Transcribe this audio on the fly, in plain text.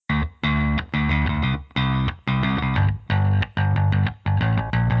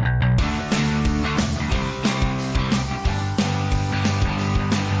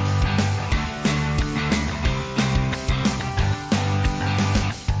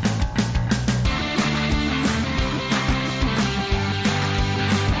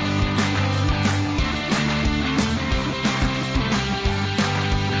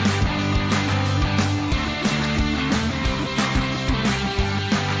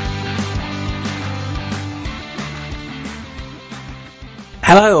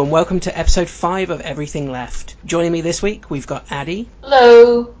Hello and welcome to episode 5 of Everything Left. Joining me this week, we've got Addie.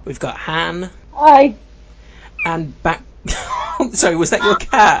 Hello. We've got Han. Hi. And back... Sorry, was that your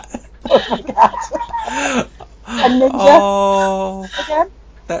cat? Oh my god. A ninja. Oh, Again?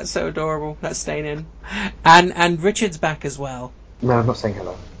 that's so adorable. That's staying in. And Richard's back as well. No, I'm not saying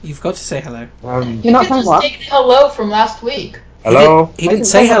hello. You've got to say hello. You're not saying just what? take hello from last week. Hello? He didn't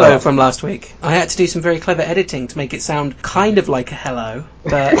say hello from last week. I had to do some very clever editing to make it sound kind of like a hello,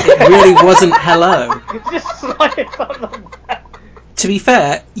 but it really wasn't hello. Just slide it on the back. To be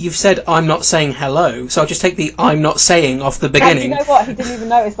fair, you've said I'm not saying hello, so I'll just take the I'm not saying off the And beginning. you know what? He didn't even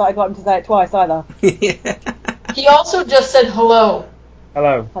notice that I got him to say it twice either. Yeah. He also just said hello.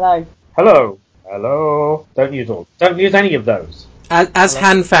 Hello. Hello. Hello. Hello. Don't use any of those. As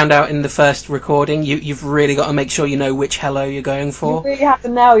Han found out in the first recording, you've really got to make sure you know which hello you're going You for. really have to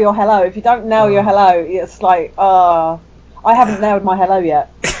nail your hello. If you don't nail your hello, it's like, I haven't nailed my hello yet.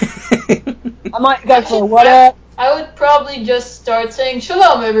 I might go for a what up. I would probably just start saying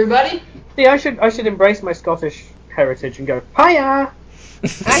shalom, everybody. See, I should embrace my Scottish heritage and go, hiya!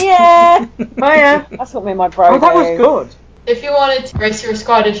 Yeah. Hiya! That's what me and my bro Oh, that do. was good. If you wanted to embrace your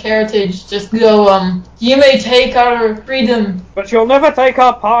Scottish heritage, just go, you may take our freedom. But you'll never take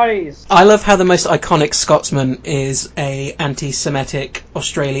our pies! I love how the most iconic Scotsman is a anti-Semitic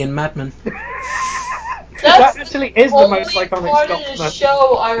Australian madman. That actually is the most only iconic part of the Scotsman.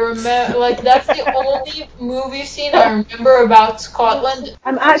 show I remember, that's the only movie scene I remember about Scotland.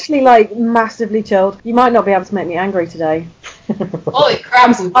 I'm actually massively chilled. You might not be able to make me angry today. Holy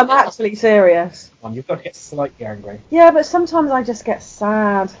crap. I'm actually serious. You've got to get slightly angry. Yeah, but sometimes I just get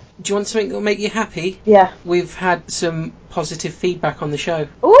sad. Do you want something that will make you happy? Yeah. We've had some positive feedback on the show.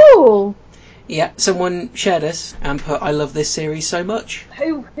 Ooh. Yeah, someone shared us and put, I love this series so much.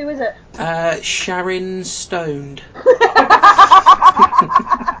 Who is it? Sharon Stoned.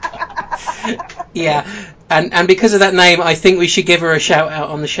 Yeah, and because of that name, I think we should give her a shout out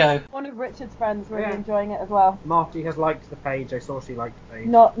on the show. One of Richard's friends really Yeah. enjoying it as well. Marty has liked the page. I saw she liked the page.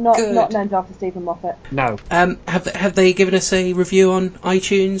 Not Good. named after Stephen Moffat. No. Have they given us a review on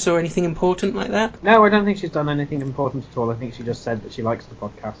iTunes or anything important like that? No, I don't think she's done anything important at all. I think she just said that she likes the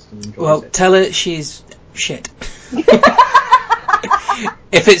podcast and enjoys Well, it. tell her she's shit.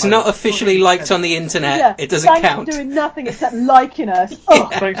 If it's not officially liked on the internet, it doesn't thanks count. for doing nothing except liking us. Oh,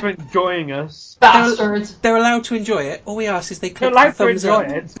 Thanks for enjoying us. Bastards. They're allowed to enjoy it. All we ask is they You're click allowed the to thumbs enjoy up.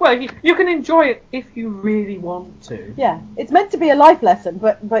 it. Well, you can enjoy it if you really want to. yeah, it's meant to be a life lesson,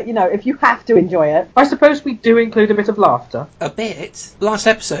 but if you have to enjoy it. I suppose we do include a bit of laughter. A bit. Last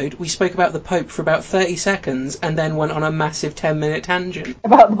episode, we spoke about the Pope for about 30 seconds and then went on a massive 10-minute tangent.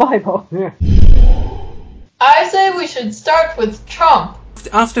 About the Bible. Yeah. I say we should start with Trump.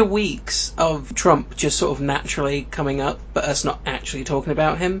 After weeks of Trump just sort of naturally coming up, but us not actually talking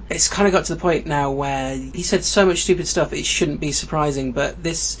about him, it's kind of got to the point now where he said so much stupid stuff it shouldn't be surprising, but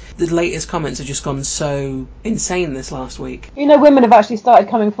the latest comments have just gone so insane this last week. Women have actually started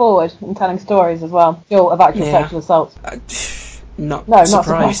coming forward and telling stories as well. Of actual Yeah. sexual assault. Not No, not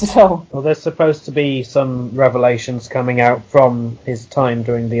surprised. surprised at all. Well, there's supposed to be some revelations coming out from his time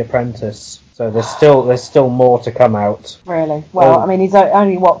doing The Apprentice. So there's still more to come out. Really? Well, Oh. I mean, he's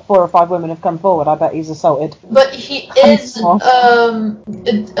only 4 or 5 women have come forward. I bet he's assaulted. But he is,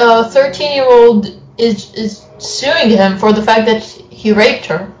 a 13-year-old is suing him for the fact that he raped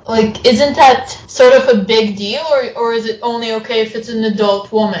her. Isn't that sort of a big deal, or is it only okay if it's an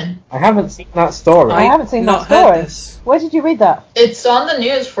adult woman? I haven't seen that story. I haven't seen not that story. heard this. Where did you read that? It's on the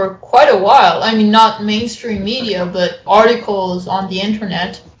news for quite a while. I mean, not mainstream media, but articles on the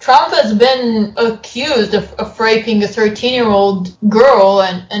internet. Trump has been accused of raping a 13-year-old girl,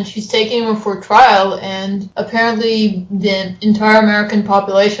 and she's taking him for trial, and apparently the entire American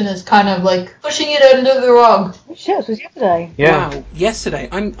population is kind of pushing it under the rug. Oh, shit, it was yesterday. Yeah. Wow, yesterday.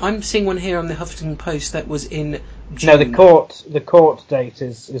 I'm seeing one here on the Huffington Post that was in June. No, the court date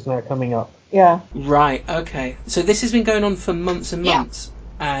is now coming up. Yeah. Right, okay. So this has been going on for months and Yeah. months,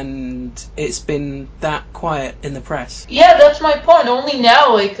 and it's been that quiet in the press. Yeah, that's my point. Only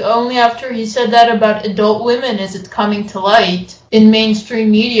now, only after he said that about adult women is it coming to light in mainstream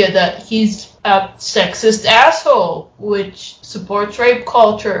media that he's a sexist asshole, which supports rape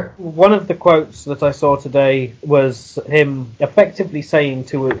culture. One of the quotes that I saw today was him effectively saying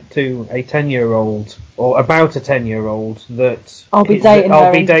to a 10-year-old, or about a 10-year-old, that I'll be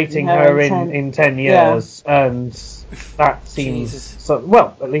dating her in 10 years, and that seems Jesus. so.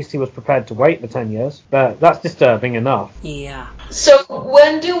 Well, at least he was prepared to wait the 10 years, but that's disturbing enough. Yeah. So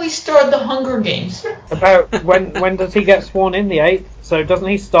when do we start the Hunger Games? About when does he get sworn in? The 8th. So doesn't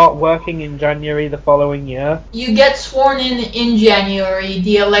he start working in January the following year. You get sworn in January.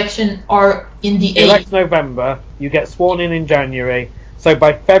 The election are in the 8th. Elect November. You get sworn in January. So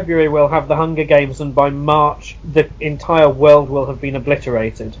by February we'll have the Hunger Games, and by March the entire world will have been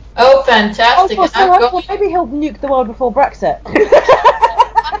obliterated. Oh, Oh, fantastic! so And well, maybe he'll nuke the world before Brexit.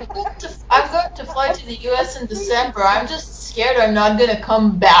 I'm going to fly to the US in December. I'm just scared I'm not going to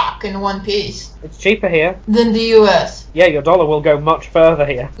come back in one piece It's cheaper here. than the US. Yeah, your dollar will go much further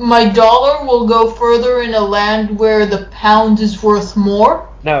here. My dollar will go further in a land where the pound is worth more.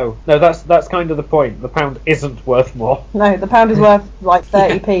 No, that's kind of the point. The pound isn't worth more. No, the pound is worth like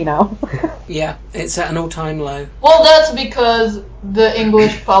 30p now. Yeah, it's at an all-time low. Well, that's because the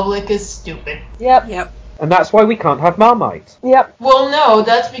English public is stupid. Yep. Yep. And that's why we can't have Marmite. Yep. Well, no,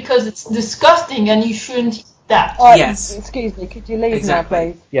 that's because it's disgusting and you shouldn't eat that. Yes. Excuse me, could you leave Exactly.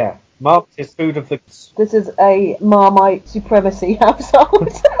 now, please? Yeah, Marmite is food of the... This is a Marmite supremacy household.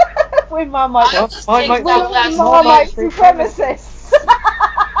 We're Marmite. I was Marmite- kicked out last Marmite week. supremacists.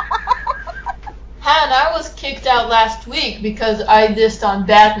 Han, I was kicked out last week because I dissed on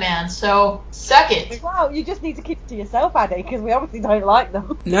Batman, so suck it. Well, you just need to keep it to yourself, Addy, because we obviously don't like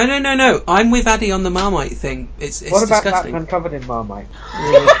them. No. I'm with Addy on the Marmite thing. It's What about disgusting. Batman covered in Marmite?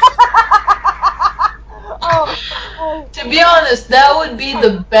 Oh, To be honest, that would be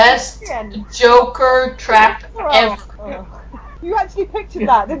the best Joker trap ever. oh. You actually pictured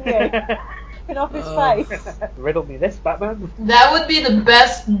that, didn't you? Looking off his face. Riddle me this, Batman. That would be the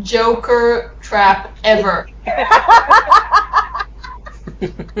best Joker trap ever.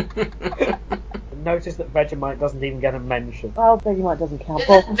 Notice that Vegemite doesn't even get a mention. Well, Vegemite doesn't count.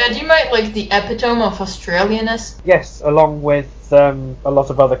 Isn't Vegemite like the epitome of Australianness? Yes, along with a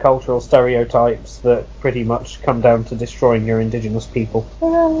lot of other cultural stereotypes that pretty much come down to destroying your indigenous people.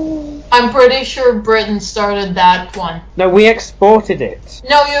 I'm pretty sure Britain started that one. No, we exported it.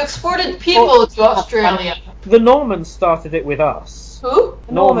 No, you exported people to Australia. The Normans started it with us. Who?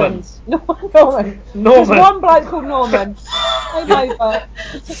 Normans. Norman. There's Norman. one bloke called Norman. Came over,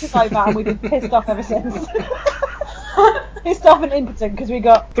 he took us over, and we've been pissed off ever since. Pissed off and impotent because we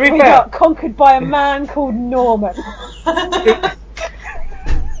got conquered by a man called Norman.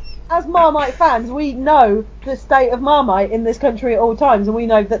 As Marmite fans, we know the state of Marmite in this country at all times, and we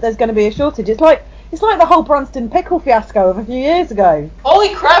know that there's going to be a shortage. It's like the whole Brunston pickle fiasco of a few years ago.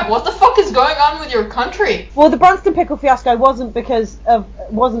 Holy crap, what the fuck is going on with your country? Well, the Brunston pickle fiasco wasn't because of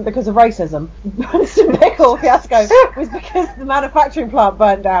racism. The Brunston pickle fiasco was because the manufacturing plant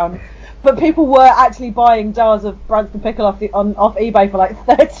burnt down. But people were actually buying jars of Brunston pickle off eBay for like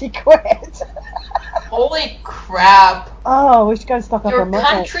 30 quid. Holy crap. Oh, we should go and stock up Your on that.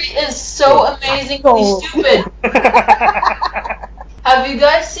 country is so amazingly stupid. Have you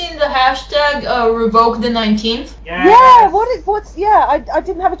guys seen the hashtag revoke the 19th? Yeah, I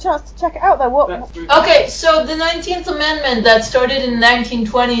didn't have a chance to check it out though. Okay, so the 19th Amendment that started in the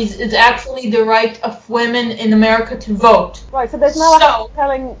 1920s is actually the right of women in America to vote. Right, so there's no actually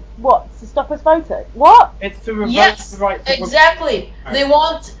telling what to stop us voting. What? It's to revoke Yes, the right to exactly. Right. They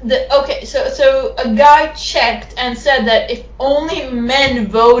want so a guy checked and said that if only men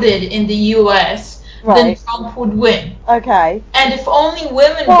voted in the US, then Right. Trump would win. Okay. And if only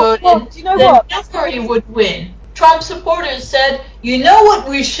women Well, voted, do you know then what? Hillary would win. Trump supporters said, you know what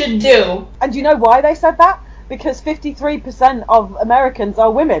we should do? And do you know why they said that? Because 53% of Americans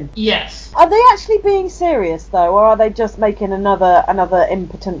are women. Yes. Are they actually being serious though, or are they just making another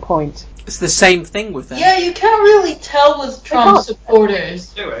impotent point? It's the same thing with them. Yeah, you can't really tell with Trump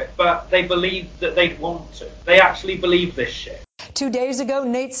supporters. do it, but they believe that they'd want to. They actually believe this shit. 2 days ago,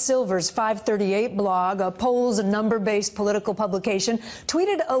 Nate Silver's 538 blog, a polls and number-based political publication,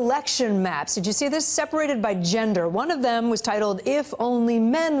 tweeted election maps. Did you see this? Separated by gender. One of them was titled, If Only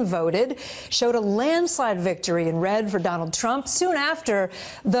Men Voted, showed a landslide victory in red for Donald Trump. Soon after,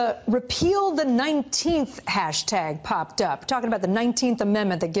 the Repeal the 19th hashtag popped up, talking about the 19th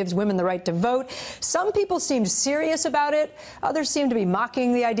Amendment that gives women the right to vote. Some people seemed serious about it. Others seemed to be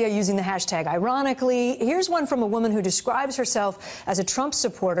mocking the idea using the hashtag ironically. Here's one from a woman who describes herself as a Trump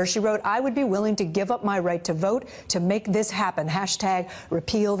supporter. She wrote, I would be willing to give up my right to vote to make this happen. Hashtag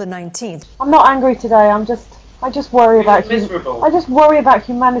repeal the 19th. I'm not angry today. I just worry about miserable. I just worry about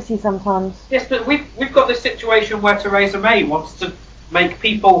humanity sometimes. Yes, but we've got this situation where Theresa May wants to make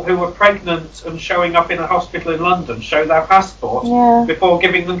people who are pregnant and showing up in a hospital in London show their passport before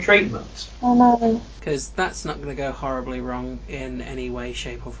giving them treatment. I know. Because that's not going to go horribly wrong in any way,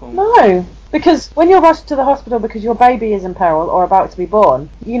 shape or form. No, because when you're rushed to the hospital because your baby is in peril or about to be born,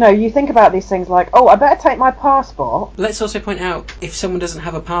 you think about these things like, oh, I better take my passport. Let's also point out, if someone doesn't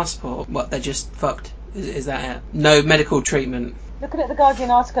have a passport, they're just fucked. Is that it? No medical treatment. looking at the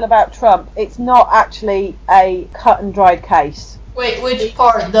Guardian article about Trump, it's not actually a cut and dried case. Wait, which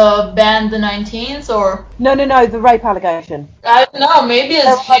part? The ban the 19s or? No, the rape allegation. I don't know, maybe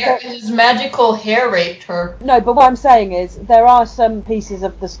his magical hair raped her. No, but what I'm saying is there are some pieces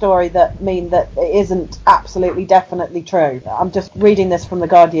of the story that mean that it isn't absolutely definitely true. I'm just reading this from the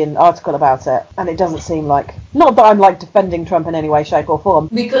Guardian article about it, and it doesn't seem like... Not that I'm like defending Trump in any way, shape or form.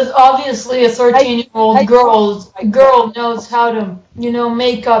 Because obviously a 13-year-old girl knows how to,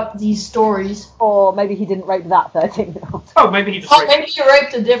 make up these stories. Or maybe he didn't rape that 13-year-old. Oh, maybe he just raped... maybe he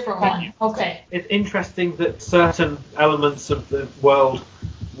raped a different one. Okay. It's interesting that certain elements of the world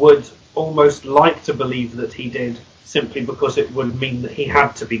would almost like to believe that he did, simply because it would mean that he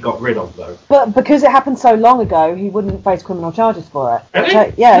had to be got rid of, though. But because it happened so long ago, he wouldn't face criminal charges for it.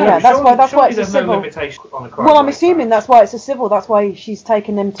 Really? That's why it's a civil. No limitation on a crime. Well, I'm assuming that's why it's a civil. That's why she's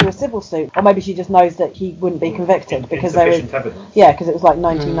taken him to a civil suit, or maybe she just knows that he wouldn't be convicted because there is evidence. Yeah, because it was like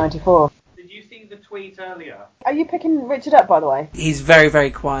 1994. Did you see the tweet earlier? Are you picking Richard up, by the way? He's very,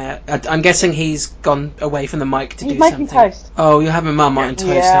 very quiet. I'm guessing he's gone away from the mic to do something. He's making toast. Oh, you're having Marmite and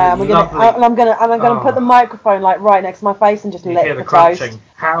toast, yeah, aren't you? I'm gonna put the microphone like right next to my face and just lick hear the crunching. toast.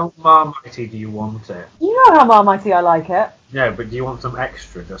 How marmitey do you want it? You know how marmitey I like it. No, but do you want some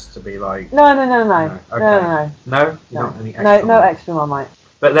extra just to be like... No. Okay. No. No? You don't want any extra? No extra marmite.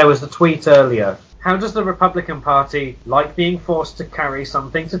 But there was the tweet earlier. How does the Republican Party like being forced to carry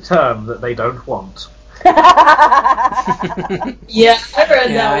something to term that they don't want? Yeah, I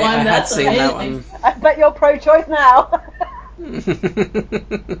read that one. That's seen amazing. that one. I bet you're pro-choice now.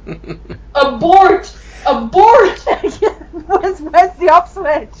 Abort! Where's the off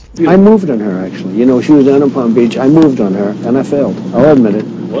switch? I moved on her, actually. She was down in Palm Beach. I moved on her, and I failed. I'll admit it.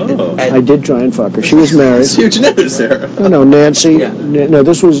 Whoa. I did try and fuck her. She was married. It's huge news, Sarah. No, Nancy. Yeah. No,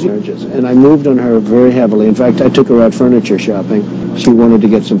 this was marriages. And I moved on her very heavily. In fact, I took her out furniture shopping. She wanted to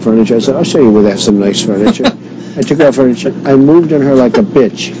get some furniture. I said, I'll show you where there's some nice furniture. I took out furniture. I moved on her like a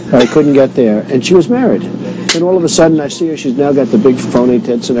bitch. I couldn't get there. And she was married. And all of a sudden, I see her. She's now got the big phony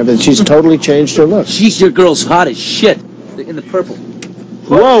tits and everything. She's totally changed her look. Jeez, your girl's hot as shit. In the purple.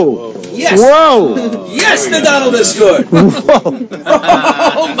 Whoa! Yes! Whoa! Yes, the Donald is good!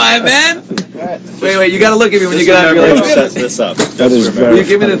 Oh, my man! Wait, you gotta look at me when you get out. You're like, sets this up. That is very you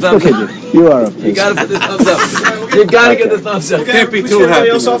give me the thumbs Look up. at you. You are a You gotta put the thumbs up. You gotta get the thumbs up. Can't be too happy.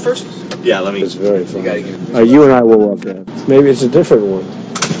 Else off first? Yeah, let me. It's very fun. You gotta give You and I will walk that. Maybe it's a different one.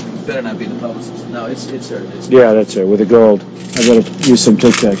 Better not be the publicist. No, it's her. Yeah, that's her, with the gold. I gotta use some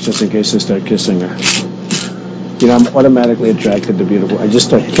Tic Tacs just in case I start kissing her. I'm automatically attracted to beautiful. I just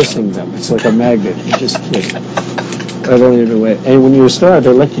start kissing them. It's like a magnet. You just like, I don't even know. And when you're a star,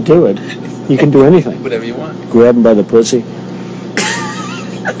 they let you do it. You can do anything. Whatever you want. Grab them by the pussy. You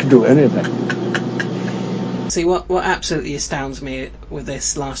can do anything. See, what absolutely astounds me with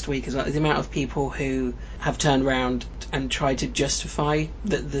this last week is the amount of people who have turned around and tried to justify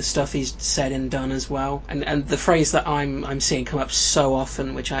the stuff he's said and done as well. And the phrase that I'm seeing come up so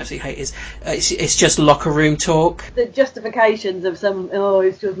often, which I absolutely hate, is it's just locker room talk. The justifications of some,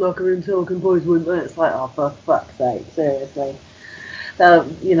 it's just locker room talk and boys wouldn't. It's like, oh, for fuck's sake, seriously.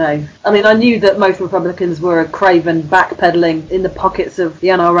 I knew that most Republicans were craven backpedaling in the pockets of the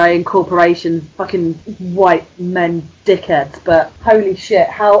NRA and corporations, fucking white men dickheads, but holy shit,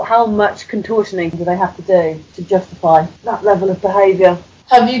 how much contortioning do they have to do to justify that level of behaviour?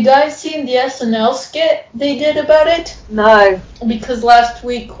 Have you guys seen the SNL skit they did about it? No. Because last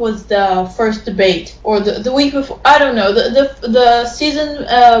week was the first debate, or the week before, I don't know, the season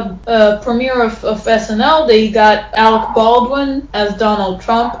premiere of SNL, they got Alec Baldwin as Donald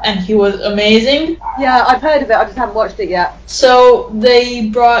Trump, and he was amazing. Yeah, I've heard of it, I just haven't watched it yet. So they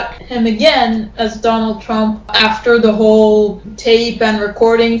brought him again as Donald Trump after the whole tape and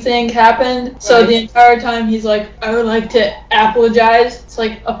recording thing happened. Right. So the entire time he's like, I would like to apologize. It's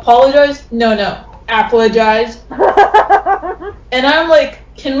like, apologize? No. Apologize. And I'm like,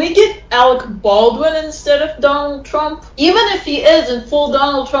 can we get Alec Baldwin instead of Donald Trump? Even if he is in full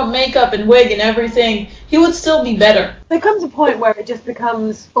Donald Trump makeup and wig and everything, he would still be better. There comes a point where it just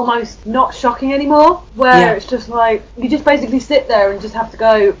becomes almost not shocking anymore, where it's just like, you just basically sit there and just have to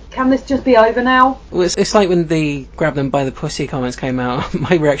go, can this just be over now? Well, it's like when the grab them by the pussy comments came out,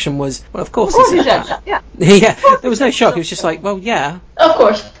 my reaction was, well, of course he said that. Yeah. Yeah, there was no shock, it was just like, well, yeah. Of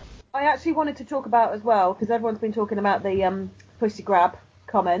course. I actually wanted to talk about as well, because everyone's been talking about the pussy grab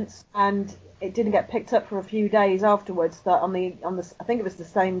comments, and it didn't get picked up for a few days afterwards. That on the I think it was the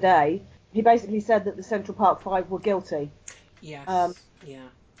same day, he basically said that the Central Park Five were guilty. Yes. Yeah.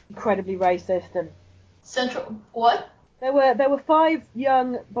 Incredibly racist and. Central what? There were 5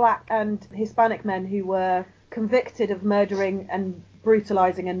 young black and Hispanic men who were convicted of murdering and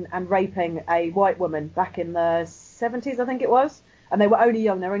brutalising and raping a white woman back in the 70s, I think it was. And they were only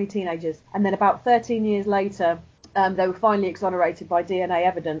young, they were only teenagers. And then about 13 years later, they were finally exonerated by DNA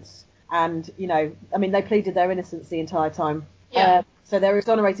evidence. And, you know, I mean, they pleaded their innocence the entire time. Yeah. So they were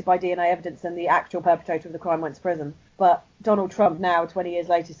exonerated by DNA evidence and the actual perpetrator of the crime went to prison. But Donald Trump now, 20 years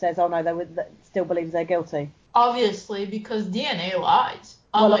later, says, oh no, still believes they're guilty. Obviously, because DNA lies.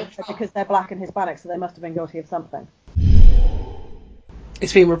 Well, because they're black and Hispanic, so they must have been guilty of something.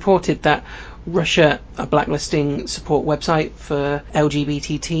 It's been reported that Russia are blacklisting support website for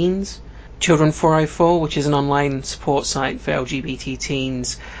LGBT teens. Children 404, which is an online support site for LGBT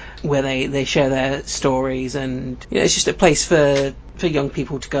teens, where they share their stories, and you know, it's just a place for young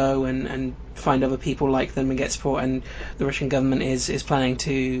people to go and find other people like them and get support. And the Russian government is planning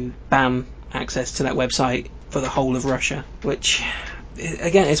to ban access to that website for the whole of Russia, which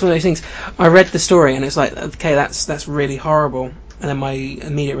again, it's one of those things. I read the story and it's like, okay, that's really horrible. And then my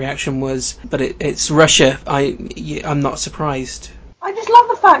immediate reaction was, but it's Russia. I'm not surprised. I just love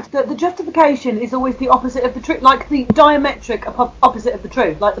the fact that the justification is always the opposite of the truth, like the diametric opposite of the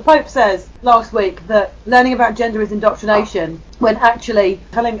truth. Like the Pope says last week that learning about gender is indoctrination, when actually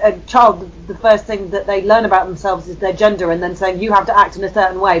telling a child the first thing that they learn about themselves is their gender, and then saying you have to act in a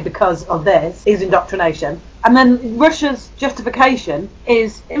certain way because of this is indoctrination. And then Russia's justification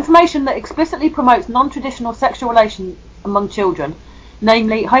is information that explicitly promotes non-traditional sexual relations among children,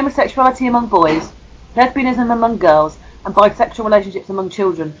 namely homosexuality among boys, lesbianism among girls, and bisexual relationships among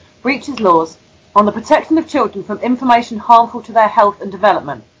children, breaches laws on the protection of children from information harmful to their health and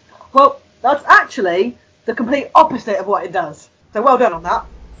development. Well, that's actually the complete opposite of what it does. So well done on that.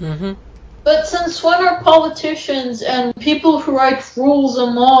 Mm-hmm. But since when are politicians and people who write rules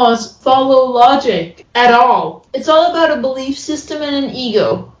and laws follow logic at all? It's all about a belief system and an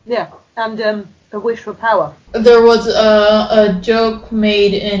ego. Yeah, and a wish for power. There was a joke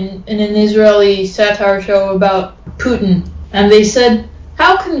made in an Israeli satire show about Putin, and they said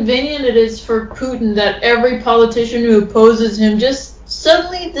how convenient it is for Putin that every politician who opposes him just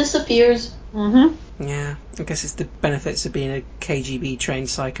suddenly disappears. Mm-hmm. Yeah, I guess it's the benefits of being a KGB trained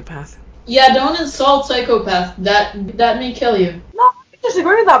psychopath. Yeah, don't insult psychopath. That may kill you. No, I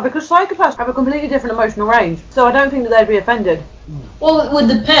disagree with that, because psychopaths have a completely different emotional range, so I don't think that they'd be offended. Well, it would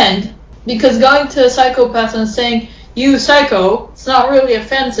depend, because going to a psychopath and saying, you psycho, it's not really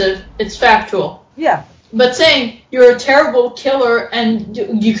offensive, it's factual. Yeah. But saying, you're a terrible killer and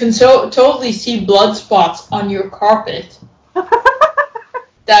you can totally see blood spots on your carpet,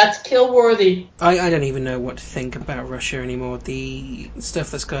 that's kill-worthy. I don't even know what to think about Russia anymore. The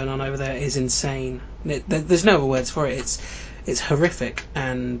stuff that's going on over there is insane. There's no other words for it. It's horrific,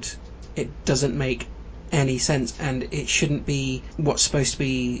 and it doesn't make any sense, and it shouldn't be. What's supposed to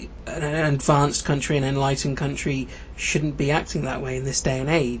be an advanced country, an enlightened country, shouldn't be acting that way in this day and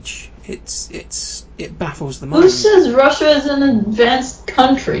age. It baffles the mind. Who says Russia is an advanced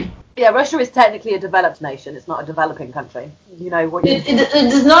country? Yeah, Russia is technically a developed nation. It's not a developing country. You know what? It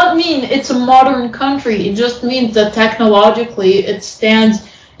does not mean it's a modern country. It just means that technologically it stands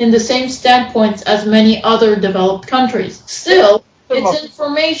in the same standpoints as many other developed countries. Still, its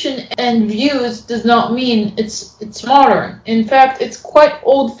information and views does not mean it's modern. In fact, it's quite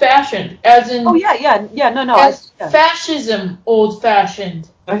old-fashioned, as in fascism old-fashioned.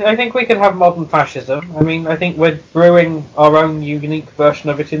 I think we could have modern fascism. I mean, I think we're brewing our own unique version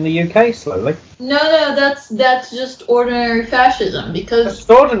of it in the UK slowly. No, that's just ordinary fascism, because... That's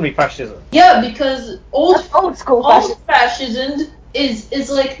ordinary fascism. Yeah, because old school fascism is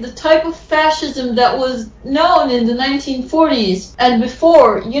like the type of fascism that was known in the 1940s and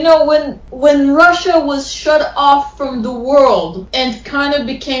before. You know, when Russia was shut off from the world and kind of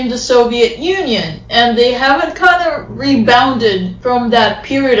became the Soviet Union, and they haven't kind of rebounded from that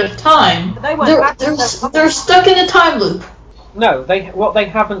period of time. They're stuck in a time loop. No, what they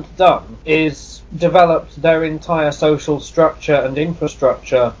haven't done is developed their entire social structure and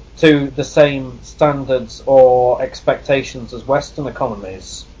infrastructure to the same standards or expectations as Western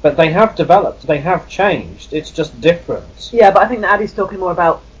economies. But they have developed, they have changed, it's just different. Yeah, but I think that Addy's talking more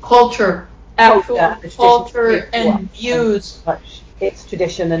about culture, actual culture and views. It's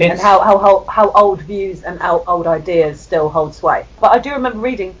tradition and how old views and how old ideas still hold sway. But I do remember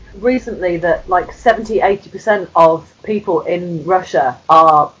reading recently that like 70-80% of people in Russia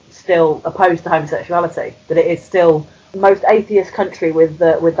are still opposed to homosexuality. That it is still the most atheist country with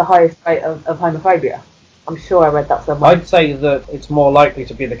the highest rate of homophobia. I'm sure I read that somewhere. I'd say that it's more likely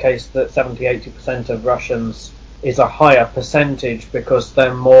to be the case that 70-80% of Russians is a higher percentage because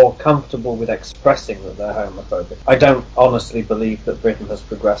they're more comfortable with expressing that they're homophobic. I don't honestly believe that Britain has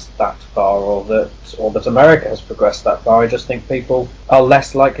progressed that far, or that America has progressed that far. I just think people are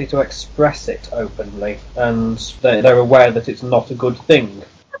less likely to express it openly, and they're aware that it's not a good thing.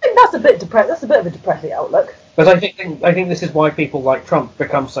 I think that's a bit of a depressing outlook. But I think this is why people like Trump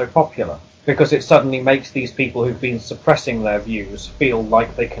become so popular, because it suddenly makes these people who've been suppressing their views feel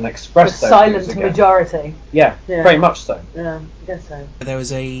like they can express The their silent views again. majority. Yeah, very much so. Yeah, I guess so. There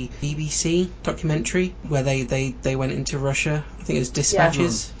was a BBC documentary where they went into Russia. I think it was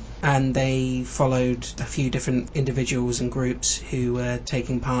Dispatches. And they followed a few different individuals and groups who were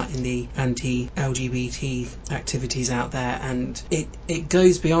taking part in the anti-LGBT activities out there, and it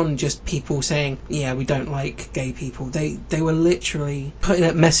goes beyond just people saying, yeah, we don't like gay people. They were literally putting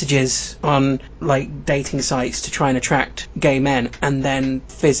up messages on like dating sites to try and attract gay men, and then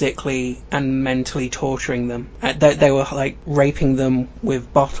physically and mentally torturing them. They were like raping them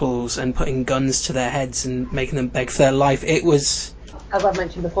with bottles and putting guns to their heads and making them beg for their life. It was... As I've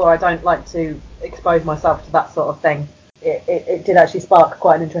mentioned before, I don't like to expose myself to that sort of thing. It did actually spark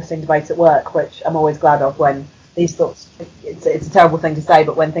quite an interesting debate at work, which I'm always glad of when these sorts... It's a terrible thing to say,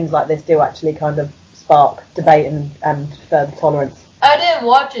 but when things like this do actually kind of spark debate and further tolerance. I didn't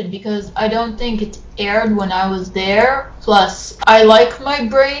watch it because I don't think it aired when I was there. Plus, I like my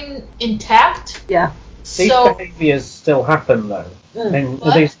brain intact. Yeah. These behaviours still happen, though. And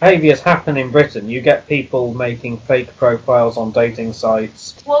these behaviours happen in Britain. You get people making fake profiles on dating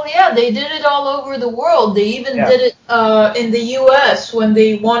sites. Well, yeah, they did it all over the world. They even did it in the US when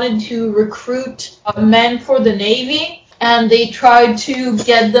they wanted to recruit men for the Navy, and they tried to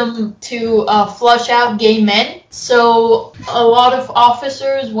get them to flush out gay men. So a lot of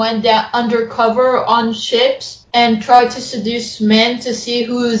officers went down undercover on ships and tried to seduce men to see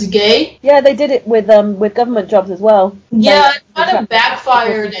who is gay. Yeah, they did it with government jobs as well. Yeah, it kind of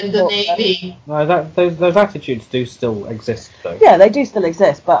backfired in the Navy. No, those attitudes do still exist, though. Yeah, they do still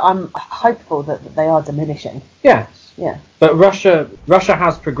exist, but I'm hopeful that they are diminishing. Yes. Yeah. But Russia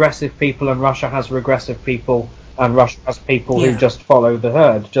has progressive people, and Russia has regressive people, and Russia has people who just follow the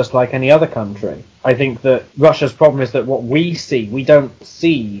herd, just like any other country. I think that Russia's problem is that what we don't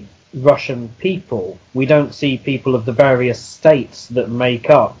see Russian people. We don't see people of the various states that make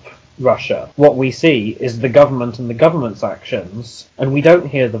up Russia. What we see is the government and the government's actions, and we don't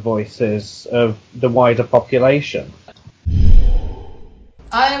hear the voices of the wider population.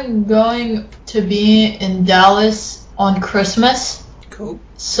 I'm going to be in Dallas on Christmas. Cool.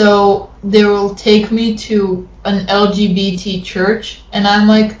 So they will take me to an LGBT church, and I'm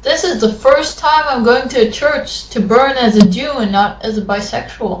like, this is the first time I'm going to a church to burn as a Jew and not as a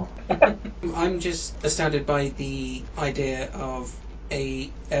bisexual. I'm just astounded by the idea of a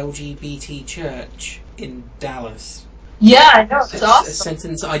LGBT church in Dallas. Yeah, I know, it's It's awesome. a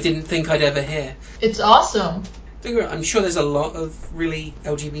sentence I didn't think I'd ever hear. It's awesome. I'm sure there's a lot of really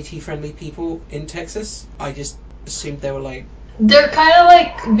LGBT-friendly people in Texas. I just assumed they were like... They're kind of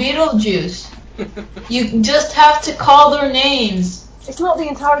like Beetlejuice. You just have to call their names. It's not the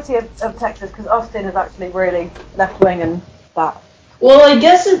entirety of Texas, because Austin is actually really left-wing and that. Well, I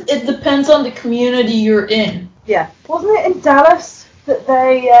guess it depends on the community you're in. Yeah. Wasn't it in Dallas that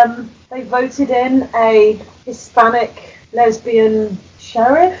they voted in a Hispanic lesbian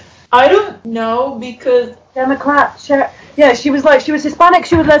sheriff? I don't know because... Democrat sheriff. Yeah, she was Hispanic,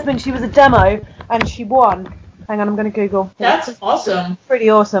 she was lesbian, she was a demo, and she won. Hang on, I'm going to Google. That's awesome. Pretty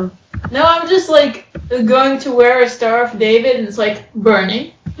awesome. No, I'm just like going to wear a Star of David, and it's like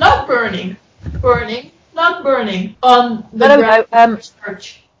burning, not burning, burning, not burning on the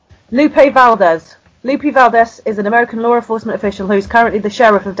church. Lupe Valdez. Lupe Valdez is an American law enforcement official who is currently the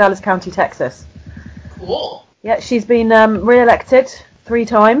sheriff of Dallas County, Texas. Cool. Yeah, she's been re-elected 3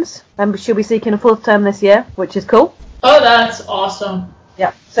 times, and she'll be seeking a 4th term this year, which is cool. Oh, that's awesome.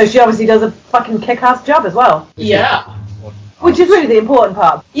 Yeah, so she obviously does a fucking kick-ass job as well. Yeah. Which is really the important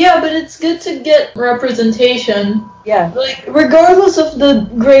part. Yeah, but it's good to get representation. Yeah. Like, regardless of the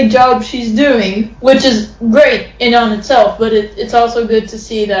great job she's doing, which is great in on itself, but it's also good to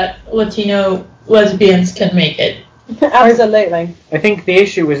see that Latino lesbians can make it. Absolutely. I think the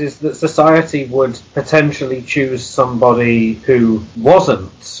issue is that society would potentially choose somebody who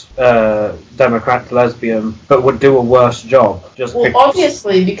wasn't Democrat lesbian, but would do a worse job.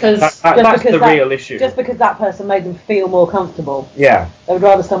 Obviously, because that's the real issue. Just because that person made them feel more comfortable. Yeah. They would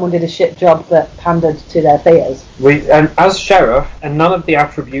rather someone did a shit job that pandered to their fears. And as sheriff, and none of the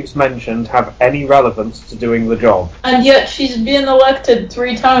attributes mentioned have any relevance to doing the job. And yet she's been elected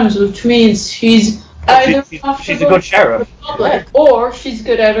 3 times, which means she's either she's a good sheriff, or she's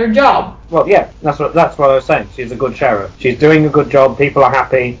good at her job. Well, yeah, that's what I was saying. She's a good sheriff. She's doing a good job. People are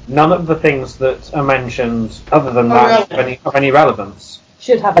happy. None of the things that are mentioned, other than that, have any relevance.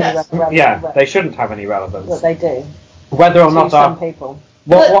 Should have any relevance. Yeah, they shouldn't have any relevance. But they do. Whether or not some people.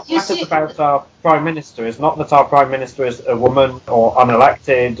 What matters about our Prime Minister is not that our Prime Minister is a woman or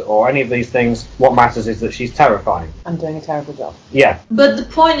unelected or any of these things. What matters is that she's terrifying. And doing a terrible job. Yeah. But the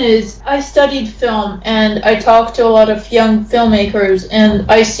point is, I studied film and I talked to a lot of young filmmakers, and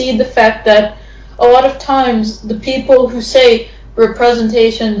I see the fact that a lot of times the people who say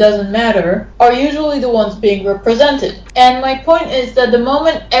representation doesn't matter are usually the ones being represented. And my point is that the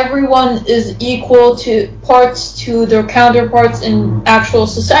moment everyone is equal to parts to their counterparts in actual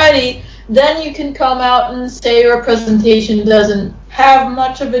society, then you can come out and say representation doesn't have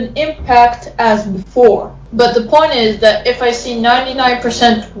much of an impact as before. But the point is that if I see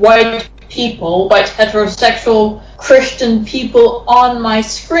 99% white people, white heterosexual Christian people on my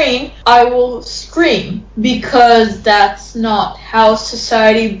screen, I will scream, because that's not how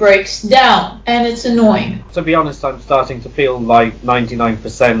society breaks down, and it's annoying. To be honest, I'm starting to feel like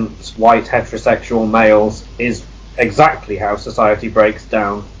 99% white heterosexual males is exactly how society breaks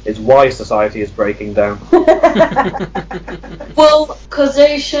down. It's why society is breaking down. Well,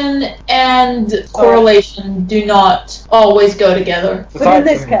 causation and correlation do not always go together. But in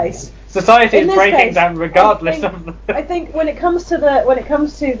this case, society is breaking down regardless of the... I think when it comes to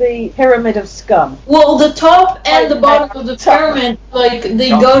the pyramid of scum. Well, the top and the bottom of the pyramid, like, they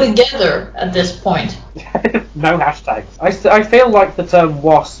go together at this point. No hashtags. I feel like the term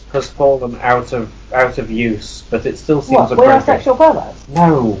WASP has fallen out of use, but it still seems appropriate. We are sexual perverts?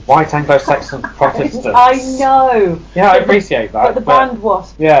 No, white Anglo-Saxon Protestants. I know. Yeah, I appreciate that. But the band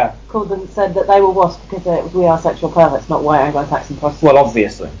WASP said that they were WASP because it was We Are Sexual Perverts, not white Anglo-Saxon Protestants. Well,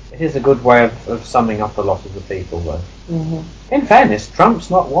 obviously. It is a good way of summing up a lot of the people, though. Mm-hmm. In fairness, Trump's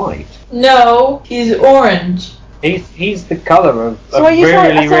not white. No, he's orange. He's the colour of so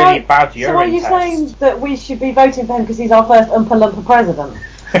really bad urine So are you test. saying that we should be voting for him because he's our first Oompa Loompa president?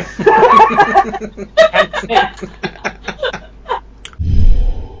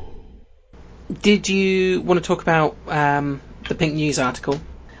 Did you want to talk about the Pink News article?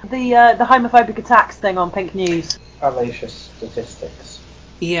 The homophobic attacks thing on Pink News. Fallacious statistics.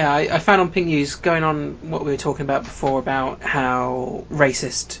 Yeah, I found on Pink News, going on what we were talking about before about how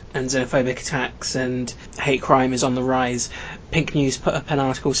racist and xenophobic attacks and hate crime is on the rise, Pink News put up an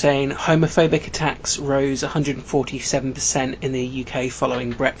article saying homophobic attacks rose 147% in the UK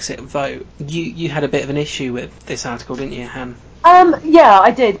following Brexit vote. You had a bit of an issue with this article, didn't you, Han? Yeah, I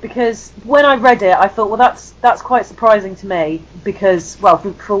did, because when I read it, I thought, well, that's quite surprising to me, because, well,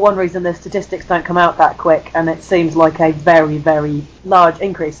 for one reason, the statistics don't come out that quick, and it seems like a very, very large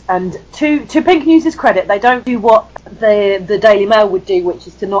increase. And to Pink News' credit, they don't do what the Daily Mail would do, which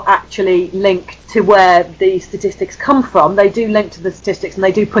is to not actually link to where the statistics come from. They do link to the statistics, and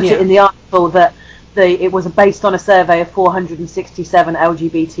they do put it in the article that it was based on a survey of 467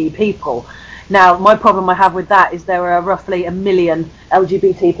 LGBT people. Now, my problem I have with that is there are roughly 1 million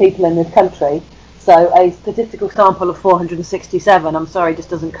LGBT people in this country, so a statistical sample of 467, I'm sorry, just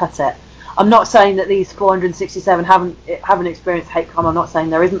doesn't cut it. I'm not saying that these 467 haven't experienced hate crime. I'm not saying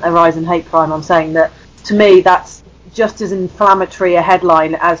there isn't a rise in hate crime. I'm saying that, to me, that's just as inflammatory a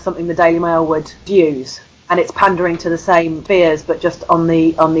headline as something the Daily Mail would use, and it's pandering to the same fears, but just on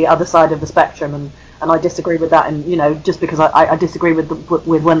the other side of the spectrum. And I disagree with that, and just because I disagree with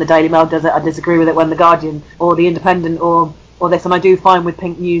when the Daily Mail does it, I disagree with it when the Guardian or the Independent or this, and I do find with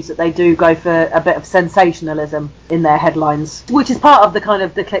Pink News that they do go for a bit of sensationalism in their headlines, which is part of the kind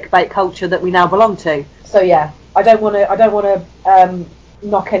of the clickbait culture that we now belong to. So yeah, I don't want to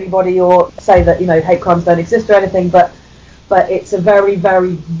knock anybody or say that hate crimes don't exist or anything, but it's a very,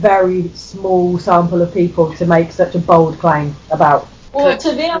 very, very small sample of people to make such a bold claim about. Well,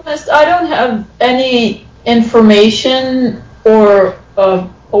 to be honest, I don't have any information or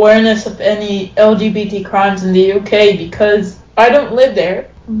awareness of any LGBT crimes in the UK because I don't live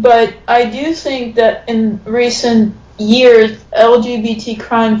there. But I do think that in recent years, LGBT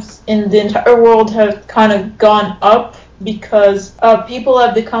crimes in the entire world have kind of gone up because people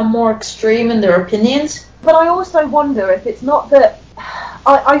have become more extreme in their opinions. But I also wonder if it's not that...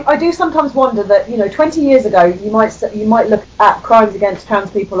 I do sometimes wonder that 20 years ago you might look at crimes against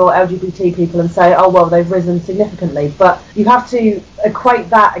trans people or LGBT people and say, oh well, they've risen significantly, but you have to equate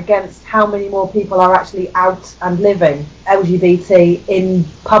that against how many more people are actually out and living LGBT in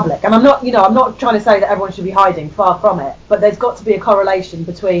public. And I'm not trying to say that everyone should be hiding, far from it, but there's got to be a correlation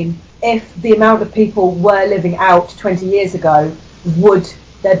between if the amount of people were living out 20 years ago, would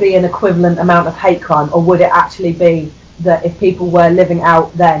there be an equivalent amount of hate crime, or would it actually be that if people were living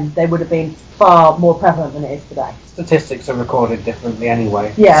out then, they would have been far more prevalent than it is today. Statistics are recorded differently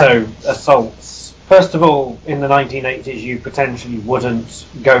anyway. Yeah. So assaults. First of all, in the 1980s, you potentially wouldn't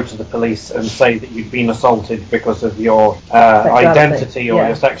go to the police and say that you'd been assaulted because of your identity or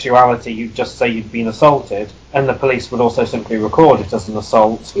your sexuality. You'd just say you'd been assaulted, and the police would also simply record it as an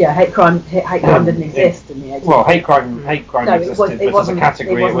assault. Yeah, hate crime didn't exist in the 80s. Well, hate crime existed, but as a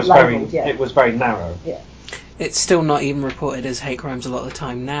category, it was very narrow. Yeah. It's still not even reported as hate crimes a lot of the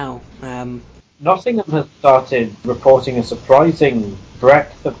time now. Nottingham has started reporting a surprising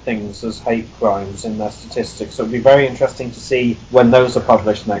breadth of things as hate crimes in their statistics. So it'll be very interesting to see when those are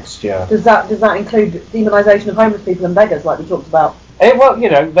published next year. Does that include demonisation of homeless people and beggars, like we talked about? Well,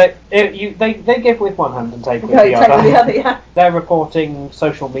 they give with one hand and take with the other. Yeah. They're reporting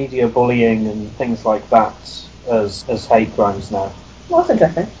social media bullying and things like that as hate crimes now. Well, that's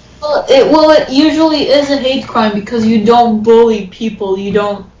interesting. Well, it usually is a hate crime because you don't bully people you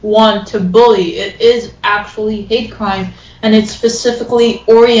don't want to bully. It is actually hate crime, and it's specifically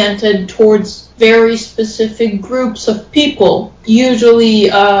oriented towards very specific groups of people. Usually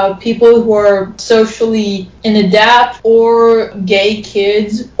people who are socially inadept, or gay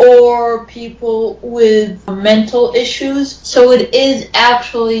kids, or people with mental issues. So it is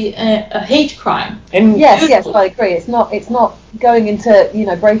actually a hate crime. Yes, I agree. It's not going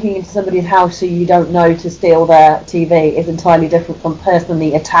into, breaking into somebody's house who you don't know to steal their TV is entirely different from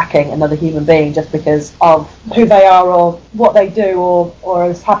personally attacking another human being just because of who they are or what they do, or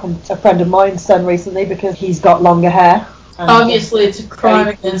as happened to a friend of mine's son recently because he's got longer hair. Obviously, it's a crime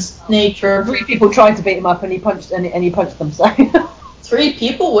against nature. 3 people tried to beat him up and he punched them. So 3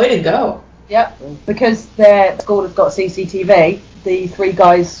 people, way to go. Yep, because their school has got CCTV. The 3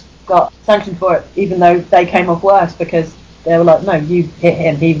 guys got sanctioned for it, even though they came off worse because they were like, "No, you hit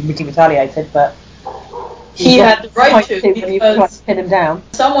him. He retaliated, but he had the right to when you tried to pin him down.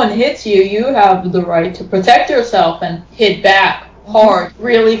 Someone hits you, you have the right to protect yourself and hit back hard,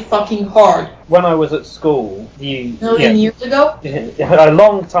 really fucking hard." When I was at school, years ago, a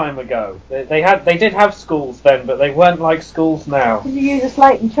long time ago, they did have schools then, but they weren't like schools now. Did you use a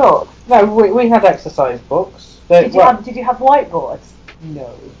slate and chalk? No, we had exercise books. Did you have whiteboards?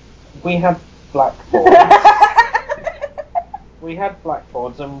 No, we had blackboards. We had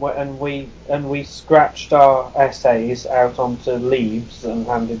blackboards, and we scratched our essays out onto leaves and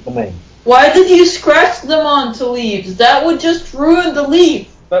handed them in. Why did you scratch them onto leaves? That would just ruin the leaf.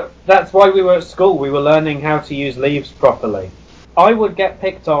 But that's why we were at school. We were learning how to use leaves properly. I would get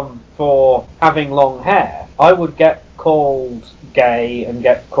picked on for having long hair. I would get called gay and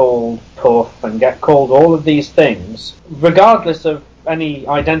get called puff and get called all of these things, regardless of any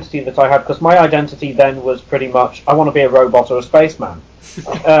identity that I had, because my identity then was pretty much, I want to be a robot or a spaceman.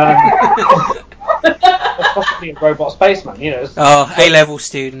 Possibly a robot spaceman, A-level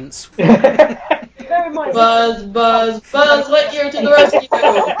students. Buzz, Lightyear to the rescue!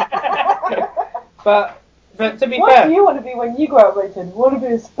 But to be fair... What do you want to be when you grow up, Richard? I want to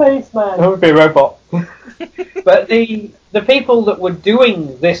be a spaceman. I want to be a robot. But the people that were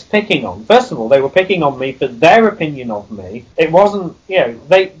doing this picking on, first of all, they were picking on me for their opinion of me. It wasn't,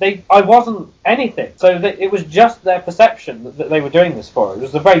 I wasn't anything. So it was just their perception that they were doing this for. It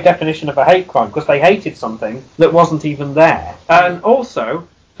was the very definition of a hate crime, because they hated something that wasn't even there. And also,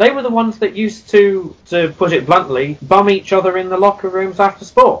 they were the ones that used to put it bluntly, bum each other in the locker rooms after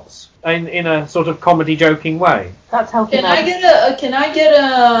sports. In a sort of comedy joking way. That's healthy. Can I get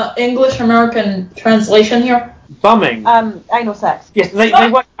a English American translation here? Bumming. Anal sex. Yes, they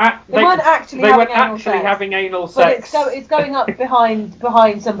weren't actually having anal sex. But it's going up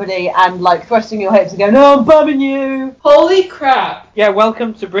behind somebody and like thrusting your hips and going, "No, I'm bumming you." Holy crap! Yeah,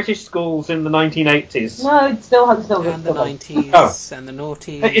 welcome to British schools in the 1980s. No, it still and the 90s and the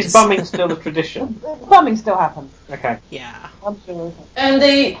noughties. Is bumming still a tradition? Bumming still happens. Okay. Yeah. I'm sure. And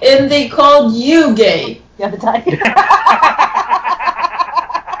they called you gay the other day.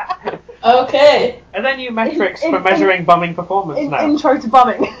 Okay. And then new metrics for measuring bumming performance now. Intro to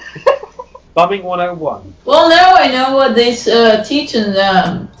bumming. Bumming 101. Well, now I know what they teach in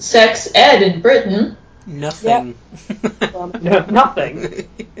sex ed in Britain. Nothing. Yep. Nothing?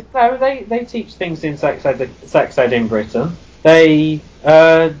 No, they teach things in sex ed in Britain. They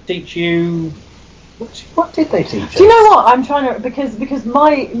teach you... What did they teach us? Do you know what? I'm trying to... Because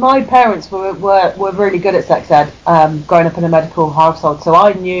my parents were really good at sex ed, growing up in a medical household, so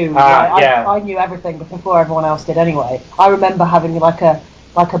I knew I knew everything before everyone else did anyway. I remember having like a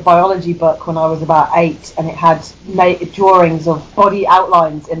biology book when I was about 8, and it had drawings of body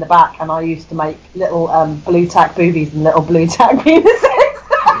outlines in the back, and I used to make little blue tack boobies and little blue tack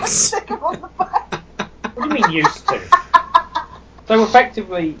penises. Stick them on the back. What do you mean used to? So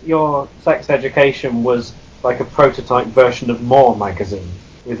effectively, your sex education was like a prototype version of More magazine,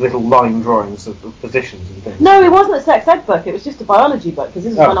 with little line drawings of positions and things. No, it wasn't a sex ed book. It was just a biology book, because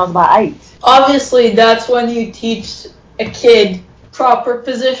this was when I was about 8. Obviously, that's when you teach a kid proper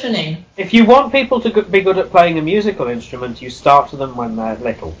positioning. If you want people to be good at playing a musical instrument, you start them when they're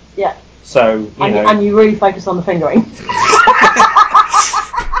little. Yeah. So, and you really focus on the fingering.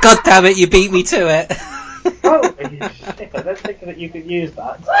 God damn it, you beat me to it. Oh, shit, I don't think that you could use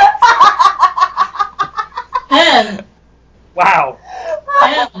that. Hen! Wow.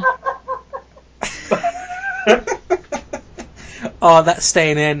 Hen! Oh, that's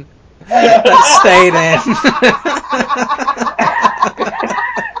staying in. That's staying in.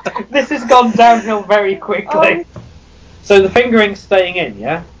 This has gone downhill very quickly. So the fingering's staying in,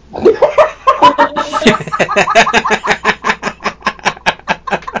 yeah?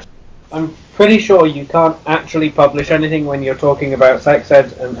 I'm pretty sure you can't actually publish anything when you're talking about sex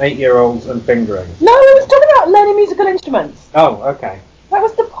ed and 8-year-olds and fingering. No, I was talking about learning musical instruments. Oh, okay. That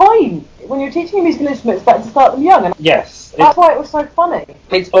was the point. When you're teaching a musical instrument, it's better to start them young. And Yes. that's why it was so funny.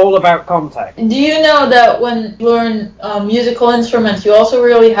 It's all about context. Do you know that when you learn musical instruments, you also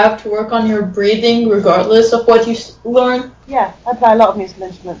really have to work on your breathing regardless of what you learn? Yeah, I play a lot of musical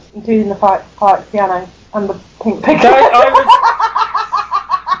instruments, including the pipe piano and the pink pig.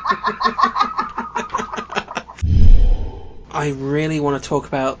 I really want to talk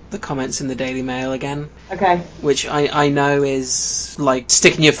about the comments in the Daily Mail again. Okay. Which I know is like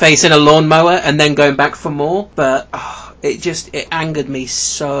sticking your face in a lawnmower and then going back for more, but it angered me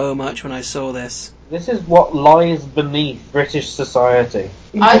so much when I saw this. This is what lies beneath British society.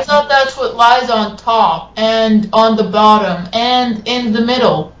 I thought that's what lies on top, and on the bottom, and in the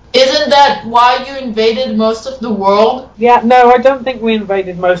middle. Isn't that why you invaded most of the world? Yeah, no, I don't think we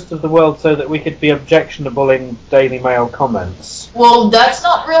invaded most of the world so that we could be objectionable in Daily Mail comments. Well, that's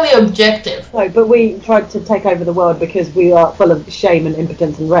not really objective. No, but we tried to take over the world because we are full of shame and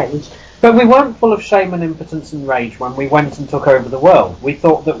impotence and rage. But we weren't full of shame and impotence and rage when we went and took over the world. We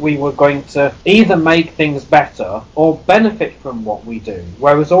thought that we were going to either make things better or benefit from what we do,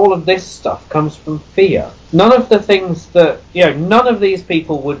 whereas all of this stuff comes from fear. None of the things that, none of these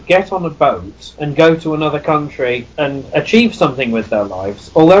people would get on a boat and go to another country and achieve something with their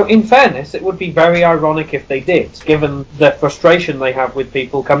lives. Although, in fairness, it would be very ironic if they did, given the frustration they have with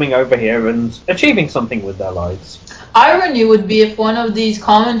people coming over here and achieving something with their lives. Irony would be if one of these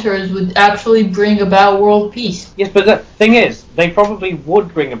commenters would actually bring about world peace. Yes, but the thing is, they probably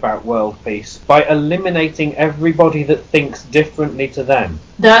would bring about world peace by eliminating everybody that thinks differently to them.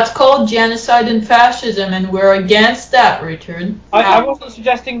 That's called genocide and fascism, and we're against that, Richard. I wasn't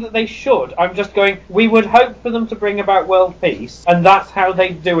suggesting that they should. I'm just going, we would hope for them to bring about world peace, and that's how they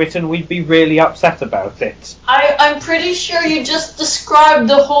do it, and we'd be really upset about it. I'm pretty sure you just described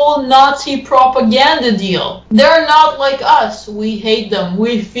the whole Nazi propaganda deal. They're not like us. We hate them.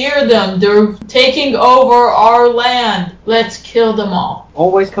 We fear them. They're taking over our land. Let's kill them all.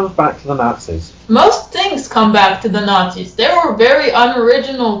 Always comes back to the Nazis. Most things come back to the Nazis. They were very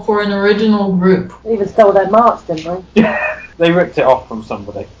unoriginal for an original group. They even stole their marks, didn't they? They ripped it off from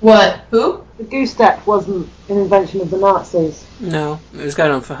somebody. What? Who? The goose step wasn't an invention of the Nazis. No, it was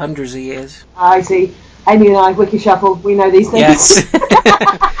going on for hundreds of years. I see. Amy and I, Wiki Shuffle, we know these things. Yes.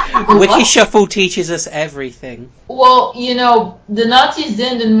 Wiki Shuffle teaches us everything. Well, the Nazis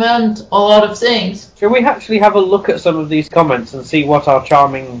didn't invent a lot of things. Shall we actually have a look at some of these comments and see what our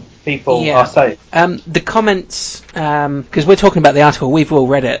charming people are saying? The comments, because we're talking about the article, we've all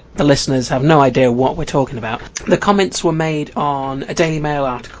read it. The listeners have no idea what we're talking about. The comments were made on a Daily Mail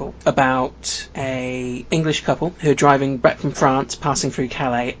article about a English couple who are driving back from France, passing through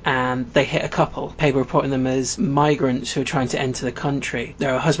Calais, and they hit a couple. Paper reporting them as migrants who are trying to enter the country.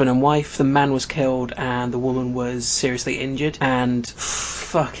 They're a husband and wife. The man was killed and the woman was seriously injured. And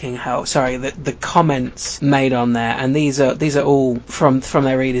fucking hell, sorry, the comments made on there, and these are all from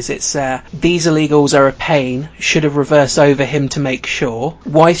their readers. It's these illegals are a pain, should have reversed over him to make sure.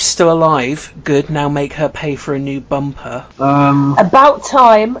 Wife's still alive, good, now make her pay for a new bumper. About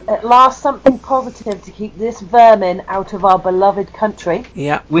time, at last something positive to keep this vermin out of our beloved country.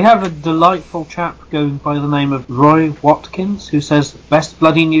 Yeah. We have a delightful chap going by the name of Roy Watkins who says, best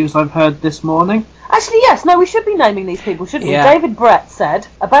bloody news I've heard this morning. Actually, yes, no, we should be naming these people, shouldn't we? Yeah. David Brett said,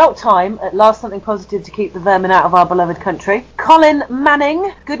 about time, at last something positive to keep the vermin out of our beloved country. Colin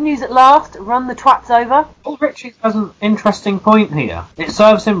Manning, good news at last, run the twats over. Paul Richards has an interesting point here. It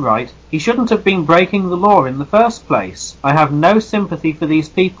serves him right. He shouldn't have been breaking the law in the first place. I have no sympathy for these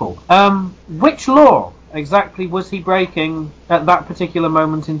people. Which law exactly was he breaking at that particular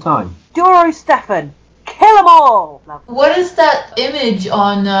moment in time? Doro Stefan, kill them all. Love. What is that image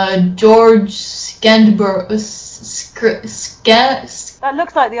on George Scandiburg? That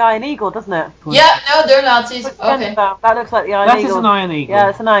looks like the Iron Eagle, doesn't it? Yeah, no, they're Nazis. Okay. That looks like the Iron Eagle. That is an Iron Eagle. Yeah,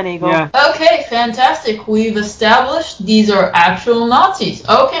 it's an Iron Eagle. Yeah. Okay, fantastic. We've established these are actual Nazis.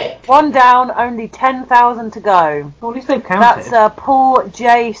 Okay. One down, only 10,000 to go. Well, at least they've counted. That's Paul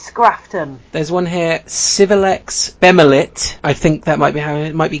J. Scrafton. There's one here, Civilex Bemelit. I think that might be how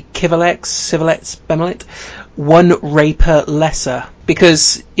it might be Civilex Bemelit. One raper lesser.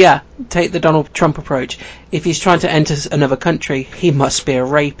 Because, yeah, take the Donald Trump approach. If he's trying to enter another country, he must be a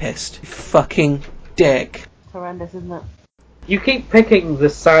rapist. Fucking dick. Horrendous, isn't it? You keep picking the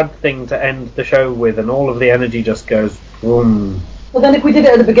sad thing to end the show with, and all of the energy just goes boom. Well, then if we did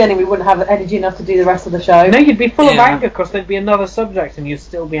it at the beginning, we wouldn't have energy enough to do the rest of the show. No, you'd be full of anger because there'd be another subject, and you'd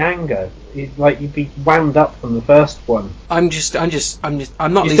still be anger. You'd be wound up from the first one. I'm not You're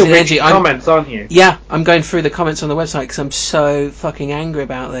losing still energy. reading comments, aren't you? Yeah, I'm going through the comments on the website because I'm so fucking angry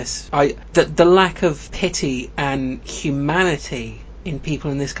about this. The lack of pity and humanity in people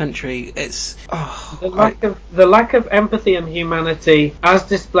in this country, it's the lack of empathy and humanity as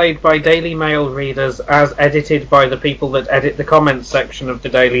displayed by Daily Mail readers, as edited by the people that edit the comments section of the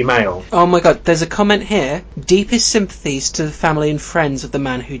Daily Mail. Oh my god, there's a comment here. Deepest sympathies to the family and friends of the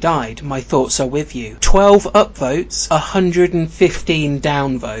man who died. My thoughts are with you. 12 upvotes, 115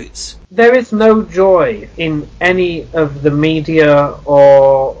 downvotes. There is no joy in any of the media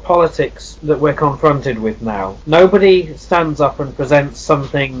or politics that we're confronted with now. Nobody stands up and presents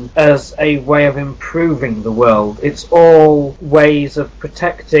something as a way of improving the world. It's all ways of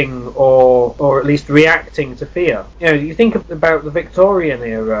protecting or at least reacting to fear. You know, you think about the Victorian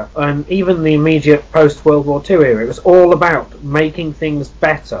era and even the immediate post-World War II era. It was all about making things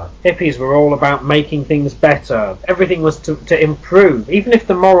better. Hippies were all about making things better. Everything was to improve. Even if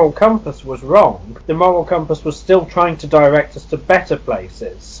the moral compass was wrong, the moral compass was still trying to direct us to better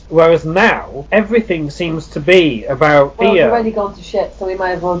places. Whereas now, everything seems to be about fear. Well, it's already gone to shit, so we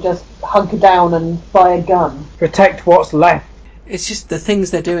may as well just hunker down and buy a gun. Protect what's left. It's just the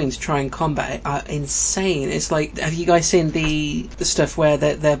things they're doing to try and combat it are insane. It's like, have you guys seen the stuff where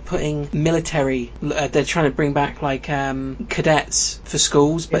they're putting military? They're trying to bring back like cadets for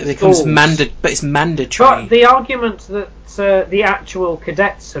schools, but it becomes it's mandatory. But the argument that the actual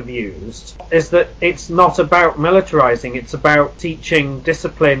cadets have used is that it's not about militarizing, it's about teaching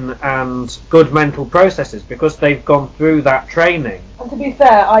discipline and good mental processes because they've gone through that training. And to be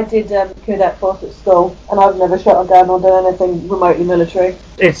fair, I did cadet force at school, and I've never shot a gun or done anything remotely military.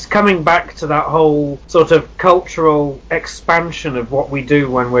 It's coming back to that whole sort of cultural expansion of what we do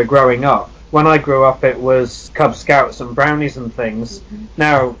when we're growing up. When I grew up, it was Cub Scouts and Brownies and things. Mm-hmm.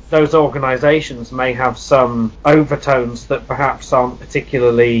 Now, those organisations may have some overtones that perhaps aren't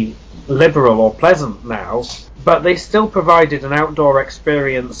particularly liberal or pleasant now, but they still provided an outdoor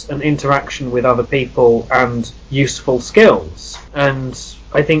experience and interaction with other people and useful skills. And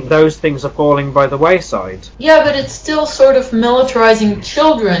I think those things are falling by the wayside. Yeah, but it's still sort of militarizing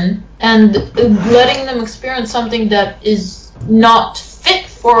children and letting them experience something that is not fit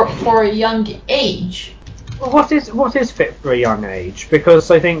for a young age. Well, what is fit for a young age? Because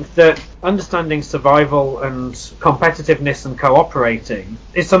I think that understanding survival and competitiveness and cooperating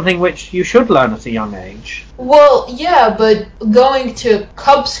is something which you should learn at a young age. Well, yeah, but going to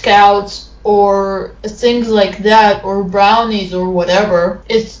Cub Scouts or things like that, or Brownies or whatever,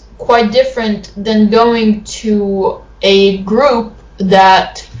 it's quite different than going to a group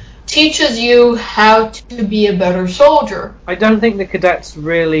that teaches you how to be a better soldier. I don't think the cadets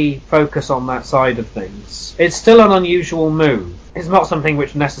really focus on that side of things. It's still an unusual move. It's not something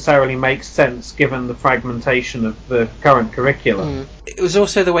which necessarily makes sense given the fragmentation of the current curriculum. It was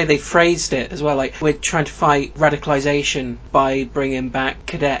also the way they phrased it as well, like, we're trying to fight radicalisation by bringing back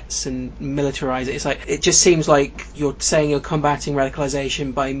cadets and militarise it. It's like, it just seems like you're saying you're combating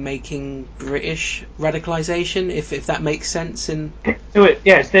radicalisation by making British radicalisation, if that makes sense.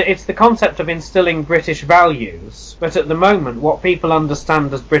 It's the concept of instilling British values, but at the moment what people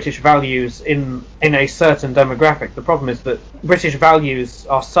understand as British values in a certain demographic, the problem is that British values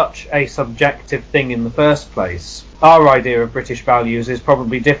are such a subjective thing in the first place. Our idea of British values is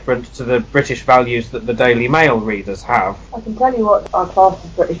probably different to the British values that the Daily Mail readers have. I can tell you what our class is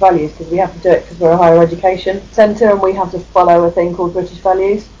British values, because we have to do it because we're a higher education centre and we have to follow a thing called British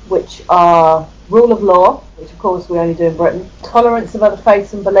values, which are rule of law, which of course we only do in Britain, tolerance of other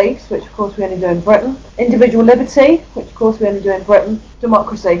faiths and beliefs, which of course we only do in Britain, individual liberty, which of course we only do in Britain,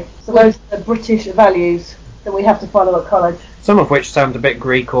 democracy. So those are the British values that we have to follow at college. Some of which sound a bit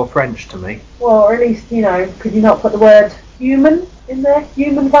Greek or French to me. Well, or at least, could you not put the word human in their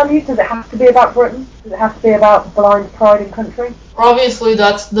human values? Does it have to be about Britain? Does it have to be about blind pride in country? Obviously,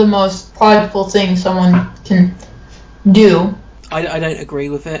 that's the most prideful thing someone can do. I don't agree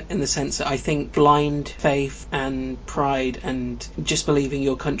with it in the sense that I think blind faith and pride and just believing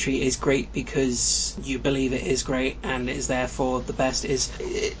your country is great because you believe it is great and is therefore the best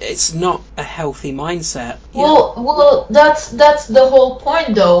it's not a healthy mindset. Well, that's the whole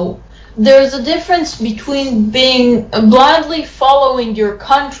point, though. There's a difference between being blindly following your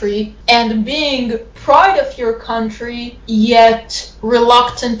country and being proud of your country yet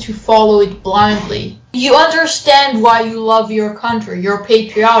reluctant to follow it blindly. You understand why you love your country, you're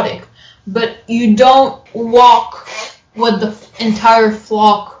patriotic, but you don't walk with the entire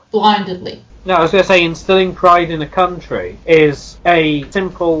flock blindly. No, I was going to say instilling pride in a country is a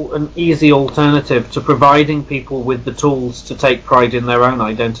simple and easy alternative to providing people with the tools to take pride in their own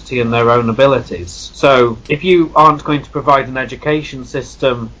identity and their own abilities. So if you aren't going to provide an education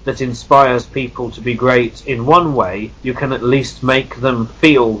system that inspires people to be great in one way, you can at least make them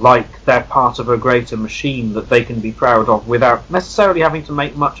feel like they're part of a greater machine that they can be proud of without necessarily having to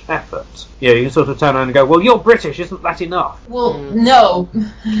make much effort. You sort of turn around and go, well, you're British, isn't that enough? Well, no.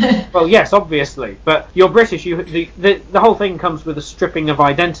 Well, yes, obviously, but you're British. The whole thing comes with a stripping of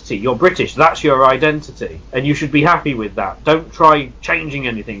identity. You're British, that's your identity, and you should be happy with that. Don't try changing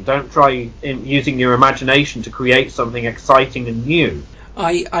anything. Don't try using your imagination to create something exciting and new.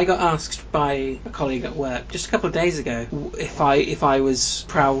 I got asked by a colleague at work just a couple of days ago if I was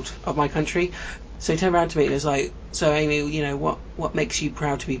proud of my country. So he turned around to me and was like, so Amy, what makes you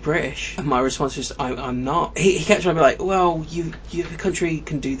proud to be British? And my response was, I'm not. He kept trying to be like, well, your country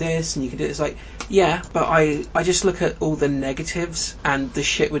can do this and you can do this. Like, yeah, but I just look at all the negatives and the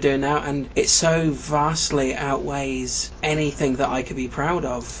shit we're doing now, and it so vastly outweighs anything that I could be proud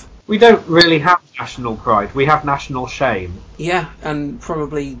of. We don't really have national pride. We have national shame. Yeah, and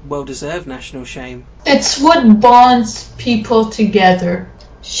probably well-deserved national shame. It's what bonds people together.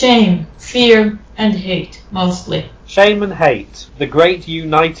 Shame, fear, and hate, mostly. Shame and hate, the great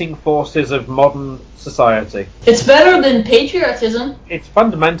uniting forces of modern society. It's better than patriotism. It's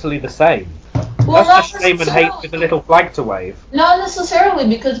fundamentally the same. Well, that's just shame and hate with a little flag to wave. Not necessarily,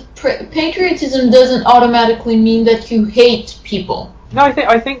 because patriotism doesn't automatically mean that you hate people. No,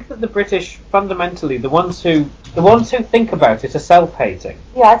 I think that the British, fundamentally, the ones who think about it are self-hating.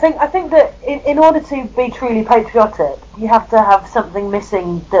 Yeah, I think that in order to be truly patriotic, you have to have something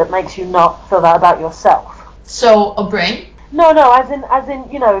missing that makes you not feel that about yourself. So, a brain? No, as in,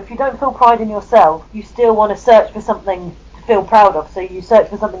 if you don't feel pride in yourself, you still want to search for something to feel proud of. So you search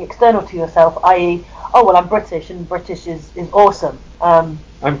for something external to yourself, i.e., oh well, I'm British and British is awesome. I'm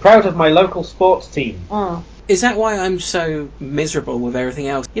proud of my local sports team. Is that why I'm so miserable with everything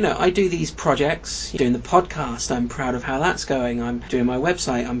else? I do these projects, doing the podcast, I'm proud of how that's going, I'm doing my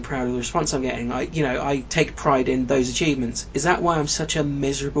website, I'm proud of the response I'm getting, I take pride in those achievements. Is that why I'm such a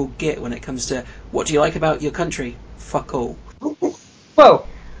miserable git when it comes to, what do you like about your country? Fuck all. Well,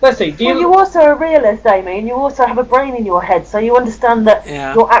 let's see, you also are a realist, Amy, and you also have a brain in your head, so you understand that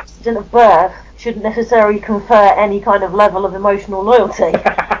your accident of birth shouldn't necessarily confer any kind of level of emotional loyalty.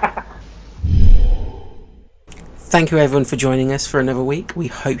 Thank you everyone for joining us for another week. We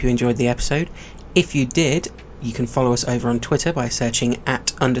hope you enjoyed the episode. If you did, you can follow us over on Twitter by searching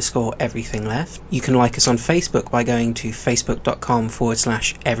 @_everythingleft. You can like us on Facebook by going to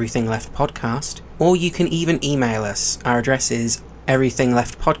facebook.com/everythingleftpodcast. Or you can even email us. Our address is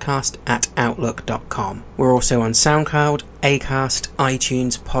everythingleftpodcast@outlook.com. We're also on SoundCloud, Acast,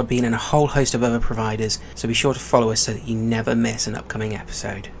 iTunes, Podbean, and a whole host of other providers, so be sure to follow us so that you never miss an upcoming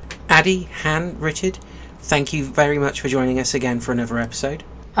episode. Addy, Han, Richard, thank you very much for joining us again for another episode.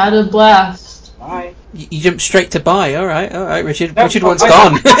 Had a blast. Bye. You jumped straight to bye. All right, Richard. No, Richard wants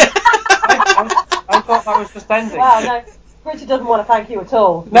gone. I thought that was just ending. Wow, no, Richard doesn't want to thank you at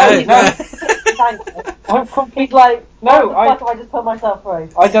all. No. Thank you. I'm completely... He's like, No, what the fuck have I just put myself through?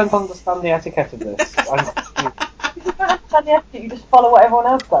 I don't understand the etiquette of this. You don't understand the etiquette, you just follow what everyone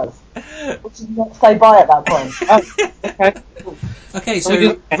else does. Which is not say bye at that point. Okay. Okay,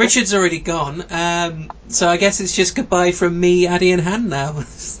 so Richard's already gone. So I guess it's just goodbye from me, Addy, and Han now.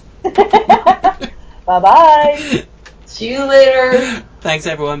 Bye-bye. See you later. Thanks,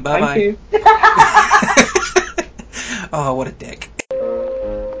 everyone. Bye-bye. Thank you. Oh, what a dick.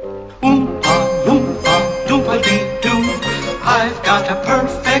 Oompa, loompa, doompa-dee-doo. I've got a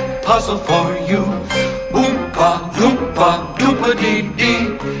perfect puzzle for you. Oompa, loompa,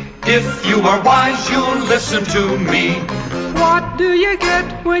 doompa-dee-dee. If you are wise, you'll listen to me. What do you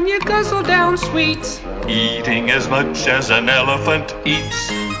get when you guzzle down sweets? Eating as much as an elephant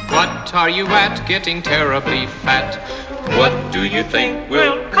eats. What are you at, getting terribly fat? What do do you think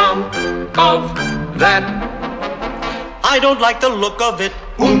will come of that? I don't like the look of it.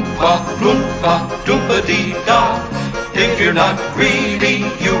 Oompa, loompa, doompa-dee-da. If you're not greedy,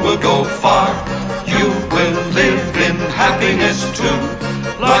 you will go far. You will live in happiness too,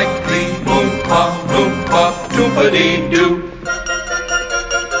 like the Oompa, loompa, doompa-dee-doo.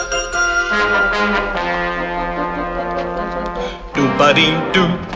 Doompa-dee-doo.